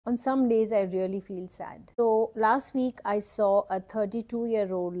On some days I really feel sad. So last week I saw a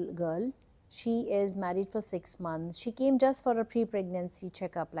 32-year-old girl. She is married for 6 months. She came just for a pre-pregnancy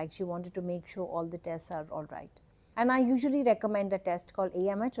checkup, like she wanted to make sure all the tests are all right. And I usually recommend a test called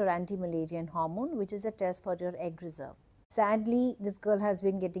AMH or anti-Mullerian hormone, which is a test for your egg reserve. Sadly, this girl has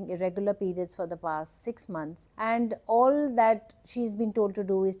been getting irregular periods for the past 6 months, and all that she's been told to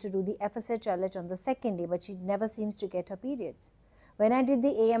do is to do the FSH LH on the second day, but she never seems to get her periods. When I did the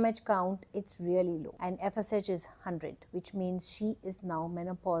AMH count, it's really low, and FSH is 100, which means she is now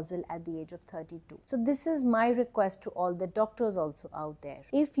menopausal at the age of 32. So this is my request to all the doctors also out there.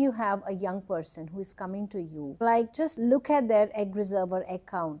 If you have a young person who is coming to you, like, just look at their egg reserve or egg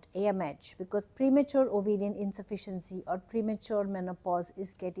count, AMH, because premature ovarian insufficiency or premature menopause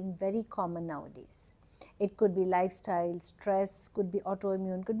is getting very common nowadays. It could be lifestyle, stress, could be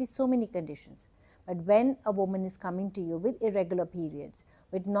autoimmune, could be so many conditions. But when a woman is coming to you with irregular periods,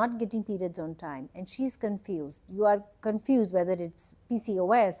 with not getting periods on time, and she's confused, you are confused whether it's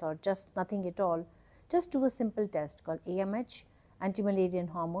PCOS or just nothing at all, just do a simple test called AMH, anti-Mullerian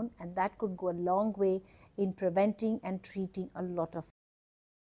hormone, and that could go a long way in preventing and treating a lot of